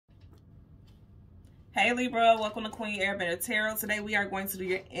Hey Libra, welcome to Queen Airbender Tarot. Today we are going to do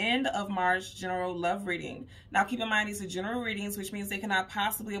your end of March general love reading. Now keep in mind these are general readings, which means they cannot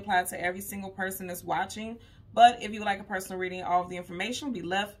possibly apply to every single person that's watching. But if you would like a personal reading, all of the information will be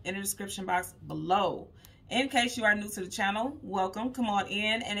left in the description box below. In case you are new to the channel, welcome, come on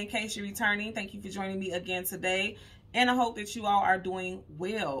in. And in case you're returning, thank you for joining me again today. And I hope that you all are doing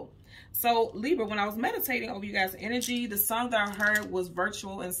well. So Libra, when I was meditating over you guys' energy, the song that I heard was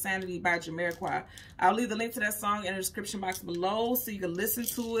Virtual Insanity by Jamiroquai. I'll leave the link to that song in the description box below so you can listen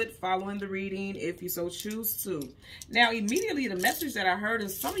to it following the reading if you so choose to. Now, immediately the message that I heard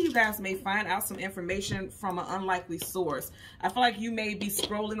is some of you guys may find out some information from an unlikely source. I feel like you may be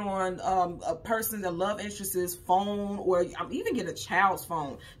scrolling on a person, the love interest's phone, or I'm even getting a child's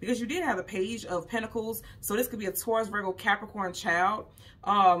phone because you did have the Page of Pentacles. So this could be a Taurus, Virgo, Capricorn child.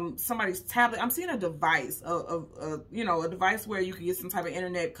 Somebody's tablet. I'm seeing a device, a device where you can get some type of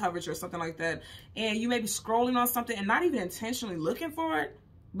internet coverage or something like that. And you may be scrolling on something and not even intentionally looking for it.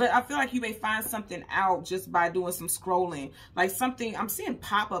 But I feel like you may find something out just by doing some scrolling. Like something, I'm seeing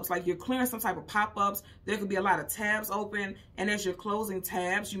pop-ups, like you're clearing some type of pop-ups. There could be a lot of tabs open. And as you're closing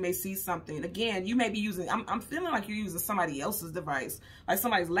tabs, you may see something. Again, you may be using, I'm feeling like you're using somebody else's device. Like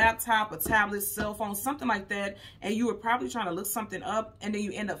somebody's laptop, a tablet, cell phone, something like that. And you were probably trying to look something up and then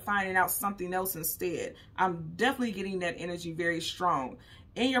you end up finding out something else instead. I'm definitely getting that energy very strong.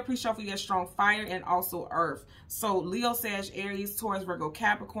 In your pre-shuffle, you get strong fire and also earth. So Leo, Sag, Aries, Taurus, Virgo,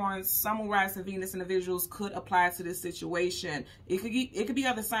 Capricorn, Sun, Moon, Rising, Venus individuals could apply to this situation. It could be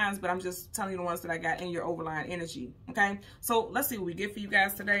other signs, but I'm just telling you the ones that I got in your overlying energy. Okay, so let's see what we get for you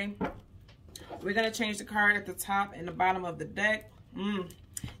guys today. We're gonna change the card at the top and the bottom of the deck. And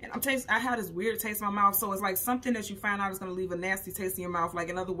I had this weird taste in my mouth, so it's like something that you find out is gonna leave a nasty taste in your mouth. Like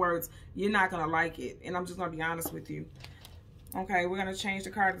in other words, you're not gonna like it. And I'm just gonna be honest with you. Okay, we're going to change the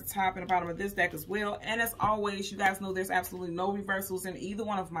card at the top and the bottom of this deck as well. And as always, you guys know there's absolutely no reversals in either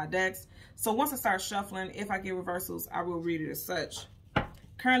one of my decks. So once I start shuffling, if I get reversals, I will read it as such.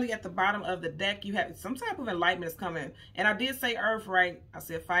 Currently at the bottom of the deck, you have some type of enlightenment is coming. And I did say earth, right? I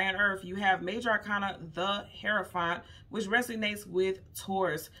said fire and earth. You have Major Arcana, the Hierophant, which resonates with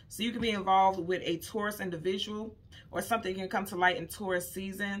Taurus. So you can be involved with a Taurus individual or something can come to light in Taurus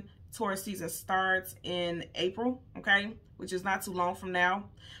season. Taurus season starts in April, okay, which is not too long from now.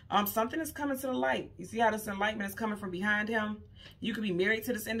 Something is coming to the light. You see how this enlightenment is coming from behind him? You could be married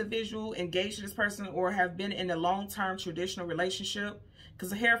to this individual, engaged to this person, or have been in a long-term traditional relationship. Because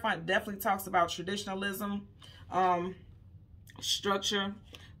the Hierophant definitely talks about traditionalism, structure.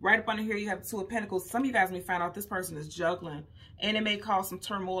 Right up under here, you have the Two of Pentacles. Some of you guys may find out this person is juggling. And it may cause some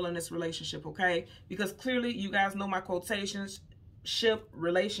turmoil in this relationship, okay? Because clearly, you guys know my quotations.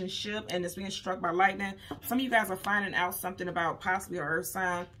 Relationship, and it's being struck by lightning. Some of you guys are finding out something about possibly an earth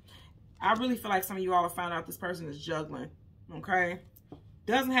sign. I really feel like some of you all have found out this person is juggling, okay?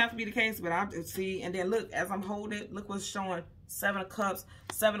 Doesn't have to be the case, but I see. And then look, as I'm holding it, look what's showing. Seven of Cups.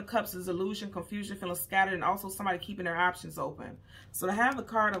 Seven of Cups is illusion, confusion, feeling scattered, and also somebody keeping their options open. So to have the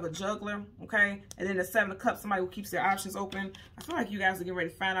card of a juggler, okay, and then the Seven of Cups, somebody who keeps their options open, I feel like you guys are getting ready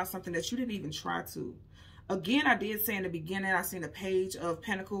to find out something that you didn't even try to. Again, I did say in the beginning, I seen a Page of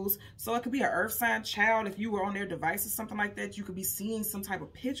Pentacles. So it could be an earth sign child. If you were on their device or something like that, you could be seeing some type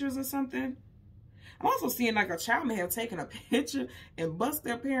of pictures or something. I'm also seeing like a child may have taken a picture and bust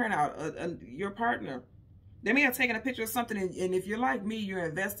their parent out, your partner. They may have taken a picture of something, and if you're like me, you're an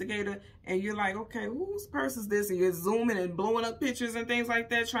investigator, and you're like, okay, whose purse is this? And you're zooming and blowing up pictures and things like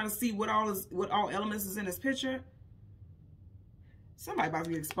that, trying to see what all elements is in this picture. Somebody about to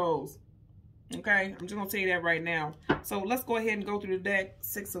be exposed. Okay, I'm just going to tell you that right now. So let's go ahead and go through the deck.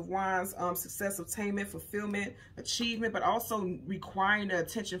 Six of Wands, success, attainment, fulfillment, achievement, but also requiring the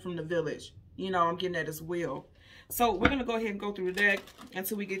attention from the village. You know, I'm getting that as well. So we're going to go ahead and go through the deck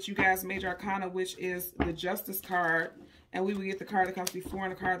until we get you guys Major Arcana, which is the Justice card. And we will get the card that comes before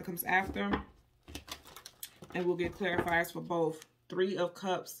and the card that comes after. And we'll get clarifiers for both. Three of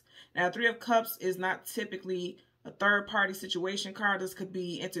Cups. Now, Three of Cups is not typically a third-party situation card. This could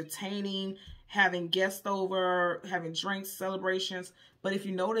be entertaining, having guests over, having drinks, celebrations. But if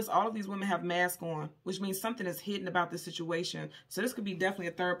you notice, all of these women have masks on, which means something is hidden about this situation. So this could be definitely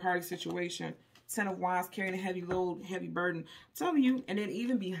a third-party situation. Ten of Wands, carrying a heavy load, heavy burden. I'm telling you, and then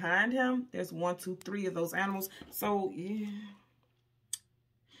even behind him, there's 1, 2, 3 of those animals. So, yeah.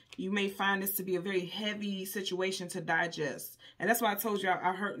 You may find this to be a very heavy situation to digest. And that's why I told you,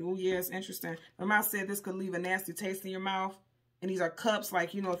 I heard, oh yeah, it's interesting. Remember I said this could leave a nasty taste in your mouth? And these are cups,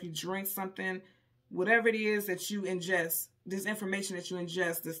 like, you know, if you drink something, whatever it is that you ingest, this information that you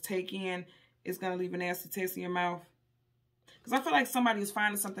ingest, this take in, is going to leave a nasty taste in your mouth. Because I feel like somebody is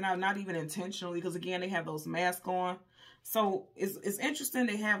finding something out, not even intentionally, because again, they have those masks on. So it's interesting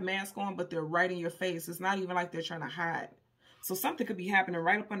they have masks on, but they're right in your face. It's not even like they're trying to hide. So something could be happening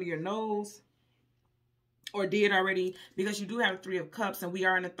right up under your nose, or did already, because you do have a 3 of Cups, and we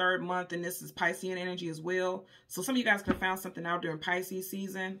are in the 3rd month, and this is Piscean energy as well. So some of you guys could have found something out during Pisces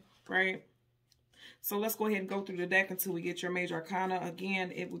season, right? So let's go ahead and go through the deck until we get your major arcana.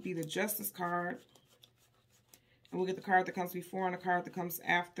 Again, it would be the Justice card. And we'll get the card that comes before and the card that comes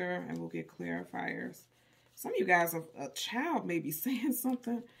after, and we'll get clarifiers. Some of you guys, a child may be saying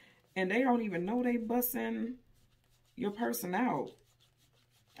something, and they don't even know they busting your person out.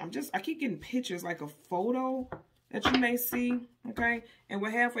 I keep getting pictures, like a photo that you may see, okay? And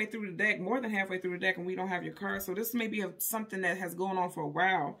we're halfway through the deck, more than halfway through the deck, and we don't have your card. So this may be something that has gone on for a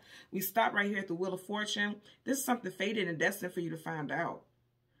while. We stop right here at the Wheel of Fortune. This is something fated and destined for you to find out.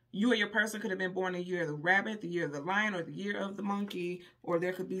 You or your person could have been born in the year of the rabbit, the year of the lion, or the year of the monkey, or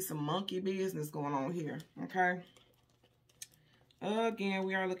there could be some monkey business going on here, okay? Again,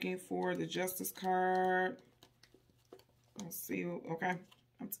 we are looking for the Justice card. Let's see, okay.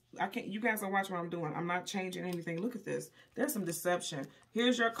 I can't, you guys are watching what I'm doing. I'm not changing anything. Look at this. There's some deception.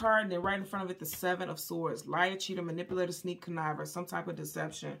 Here's your card, and then right in front of it, the 7 of Swords. Liar, cheater, manipulator, sneak, conniver. Some type of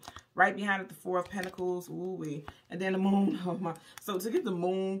deception. Right behind it, the 4 of Pentacles. Ooh-wee. And then the Moon. Oh my. So to get the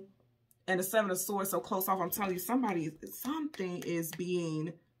Moon and the 7 of Swords so close off, I'm telling you, something's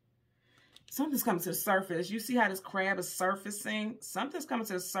coming to the surface. You see how this crab is surfacing? Something's coming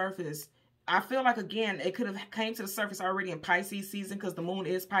to the surface. I feel like, again, it could have came to the surface already in Pisces season because the Moon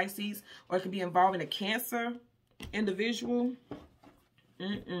is Pisces, or it could be involving a Cancer individual.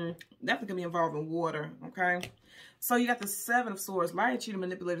 Definitely could be involving water, okay? So you got the 7 of Swords, liar, cheater,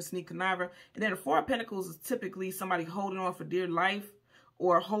 manipulator, sneak, conniver. And then the 4 of Pentacles is typically somebody holding on for dear life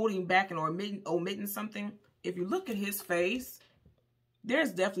or holding back and omitting something. If you look at his face,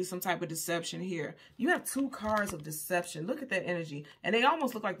 there's definitely some type of deception here. You have 2 cards of deception. Look at that energy. And they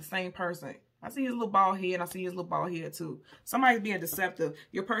almost look like the same person. I see his little bald head, and I see his little bald head too. Somebody's being deceptive.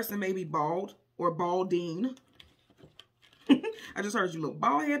 Your person may be bald or balding. I just heard you little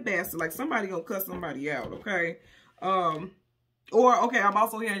bald head bastard. Like somebody gonna cuss somebody out, okay? Okay, I'm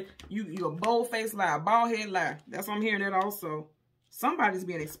also hearing you a bold face lie, bald head lie. That's what I'm hearing that also. Somebody's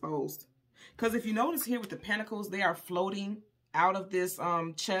being exposed. Because if you notice here with the Pentacles, they are floating out of this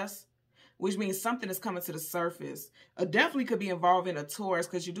chest, which means something is coming to the surface. It definitely could be involving a Taurus,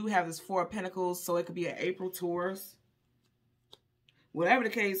 because you do have this 4 of Pentacles, so it could be an April Taurus. Whatever the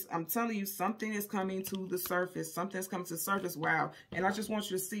case, I'm telling you, something is coming to the surface. Something is coming to the surface. Wow. And I just want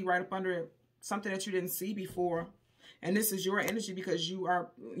you to see right up under it something that you didn't see before. And this is your energy because you are,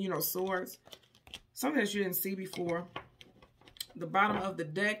 swords. Something that you didn't see before. The bottom of the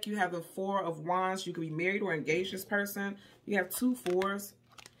deck, you have the 4 of Wands. You could be married or engaged to this person. You have 2 4s.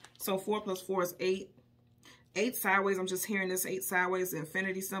 So 4 plus 4 is 8. 8 sideways, I'm just hearing this 8 sideways, the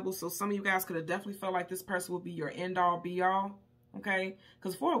infinity symbol. So some of you guys could have definitely felt like this person would be your end-all, be-all. Okay?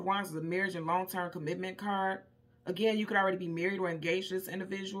 Because 4 of Wands is a marriage and long-term commitment card. Again, you could already be married or engaged to this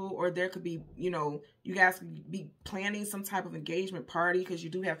individual, or there could be, you guys could be planning some type of engagement party because you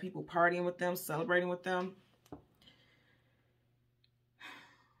do have people partying with them, celebrating with them.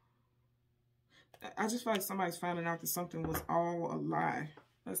 I just feel like somebody's finding out that something was all a lie.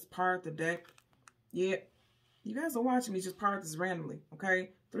 Let's part the deck. Yeah. You guys are watching me just part this randomly,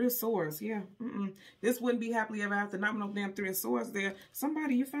 okay? 3 of Swords, yeah. This wouldn't be happily ever after. Not no damn 3 of Swords there.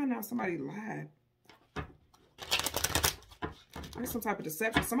 You find out somebody lied. There's some type of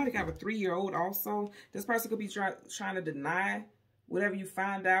deception. Somebody can have a 3-year-old also. This person could be trying to deny whatever you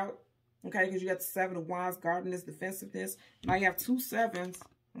find out, okay? Because you got the 7 of Wands, guardedness, defensiveness. Now you have 2 7s,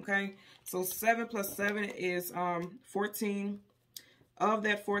 okay? So 7 plus 7 is 14. Of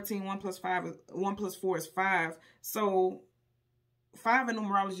that 14, 1 plus 4 is 5. So 5 in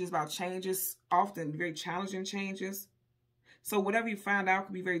numerology is about changes, often very challenging changes. So whatever you find out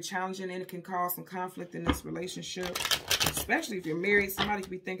could be very challenging, and it can cause some conflict in this relationship. Especially if you're married, somebody could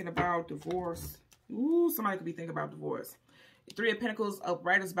be thinking about divorce. Ooh, somebody could be thinking about divorce. 3 of Pentacles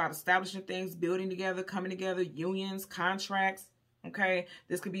upright is about establishing things, building together, coming together, unions, contracts. Okay,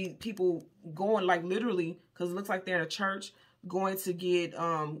 this could be people going like literally, because it looks like they're in a church, going to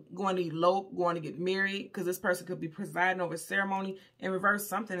elope, going to get married, because this person could be presiding over a ceremony. In reverse,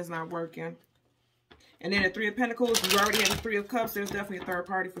 something is not working. And then the 3 of Pentacles, you already have the 3 of Cups. There's definitely a third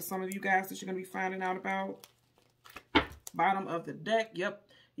party for some of you guys that you're going to be finding out about. Bottom of the deck, yep.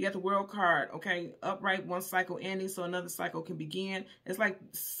 You have the World card, okay? Upright, one cycle ending, so another cycle can begin. It's like,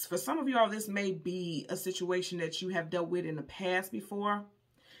 for some of y'all, this may be a situation that you have dealt with in the past before.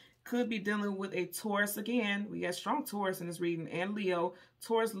 Could be dealing with a Taurus again. We got strong Taurus in this reading, and Leo.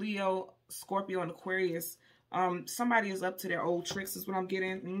 Taurus, Leo, Scorpio, and Aquarius. Somebody is up to their old tricks is what I'm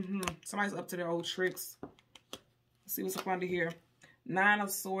getting. Somebody's up to their old tricks. Let's see what's up under here. 9 of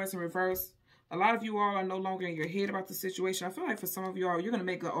Swords in reverse. A lot of you all are no longer in your head about the situation. I feel like for some of you all, you're going to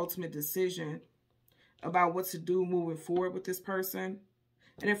make an ultimate decision about what to do moving forward with this person.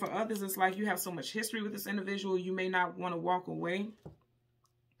 And then for others, it's like you have so much history with this individual, you may not want to walk away.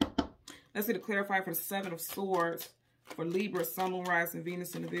 Let's get it clarified for the 7 of Swords for Libra, Sun, Moon, Rising,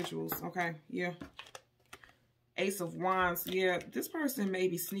 Venus individuals. Okay, yeah. Ace of Wands. Yeah, this person may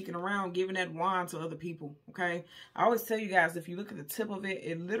be sneaking around giving that wand to other people. Okay, I always tell you guys, if you look at the tip of it,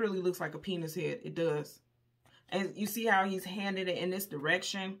 it literally looks like a penis head. It does. And you see how he's handed it in this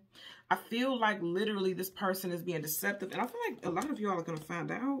direction. I feel like literally this person is being deceptive. And I feel like a lot of y'all are going to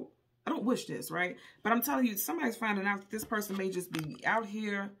find out. I don't wish this, right? But I'm telling you, somebody's finding out that this person may just be out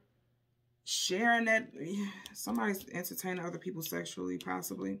here sharing that. Somebody's entertaining other people sexually,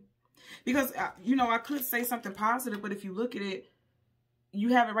 possibly. Because, you know, I could say something positive, but if you look at it, you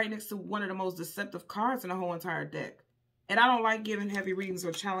have it right next to one of the most deceptive cards in the whole entire deck. And I don't like giving heavy readings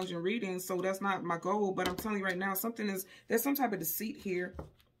or challenging readings, so that's not my goal. But I'm telling you right now, there's some type of deceit here.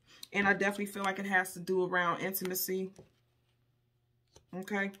 And I definitely feel like it has to do around intimacy.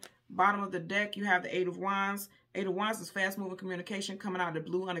 Okay. Bottom of the deck, you have the 8 of Wands. 8 of Wands is fast-moving communication coming out of the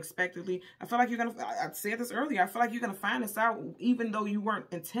blue unexpectedly. I feel like you're going to, I said this earlier, I feel like you're going to find this out even though you weren't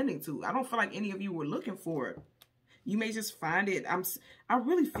intending to. I don't feel like any of you were looking for it. You may just find it. I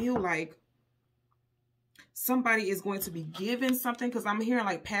really feel like somebody is going to be given something, because I'm hearing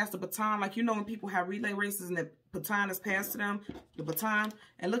like pass the baton. Like, you know, when people have relay races and the baton is passed to them, the baton,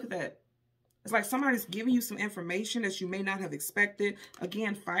 and look at that. It's like somebody's giving you some information that you may not have expected.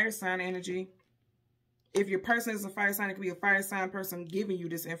 Again, fire sign energy. If your person is a fire sign, it could be a fire sign person giving you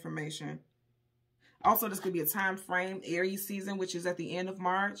this information. Also, this could be a time frame, Aries season, which is at the end of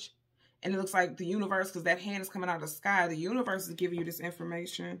March. And it looks like the universe, because that hand is coming out of the sky, the universe is giving you this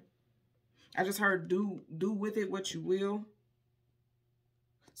information. I just heard do with it what you will.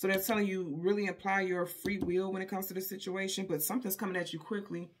 So they're telling you really apply your free will when it comes to the situation, but something's coming at you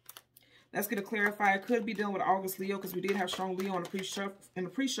quickly. Let's get a clarifier. It could be dealing with August Leo, because we did have strong Leo in the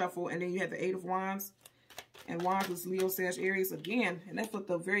pre-shuffle, and then you had the 8 of Wands. And Wands was Leo, Sag, Aries again. And that flipped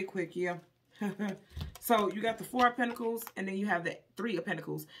up very quick, yeah. So you got the 4 of Pentacles, and then you have the 3 of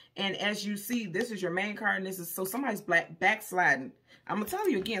Pentacles. And as you see, this is your main card, and this is, so somebody's backsliding. I'm going to tell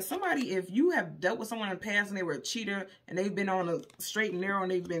you again, somebody, if you have dealt with someone in the past and they were a cheater, and they've been on a straight and narrow,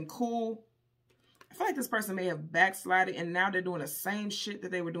 and they've been cool, I feel like this person may have backslided, and now they're doing the same shit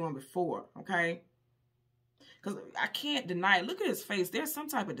that they were doing before, okay? Because I can't deny it. Look at his face. There's some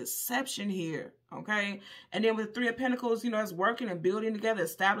type of deception here, okay? And then with the 3 of Pentacles, you know, it's working and building together,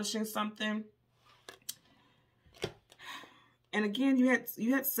 establishing something. And again, you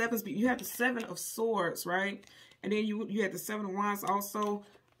had sevens, but you had the 7 of Swords, right? And then you had the 7 of Wands also.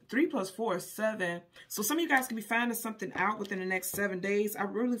 3 plus 4 is 7. So some of you guys can be finding something out within the next 7 days. I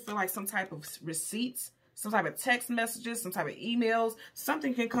really feel like some type of receipts, some type of text messages, some type of emails,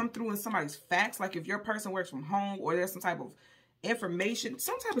 something can come through in somebody's fax. Like if your person works from home, or there's some type of information,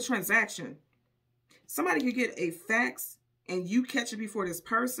 some type of transaction. Somebody could get a fax and you catch it before this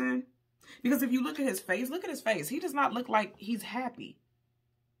person. Because if you look at his face, look at his face. He does not look like he's happy.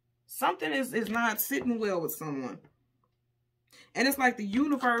 Something is not sitting well with someone. And it's like the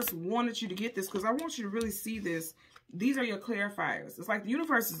universe wanted you to get this, because I want you to really see this. These are your clarifiers. It's like the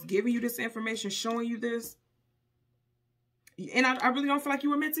universe is giving you this information, showing you this. And I really don't feel like you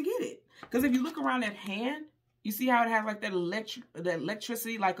were meant to get it. Because if you look around that hand, you see how it has like that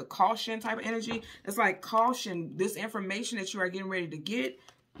electricity, like a caution type of energy. It's like caution, this information that you are getting ready to get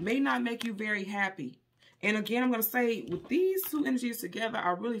may not make you very happy. And again, I'm going to say, with these 2 energies together,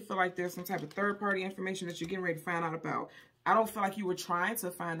 I really feel like there's some type of third-party information that you're getting ready to find out about. I don't feel like you were trying to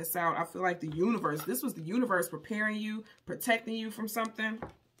find this out. I feel like the universe, this was the universe preparing you, protecting you from something. I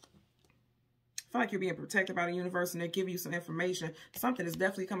feel like you're being protected by the universe, and they're giving you some information. Something is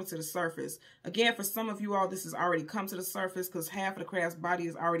definitely coming to the surface. Again, for some of you all, this has already come to the surface, because half of the crab's body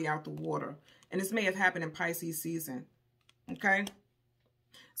is already out the water. And this may have happened in Pisces season. Okay?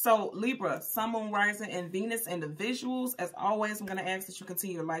 So, Libra, Sun, Moon, Rising, and Venus individuals. As always, I'm going to ask that you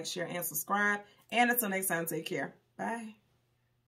continue to like, share, and subscribe. And until next time, take care. Bye.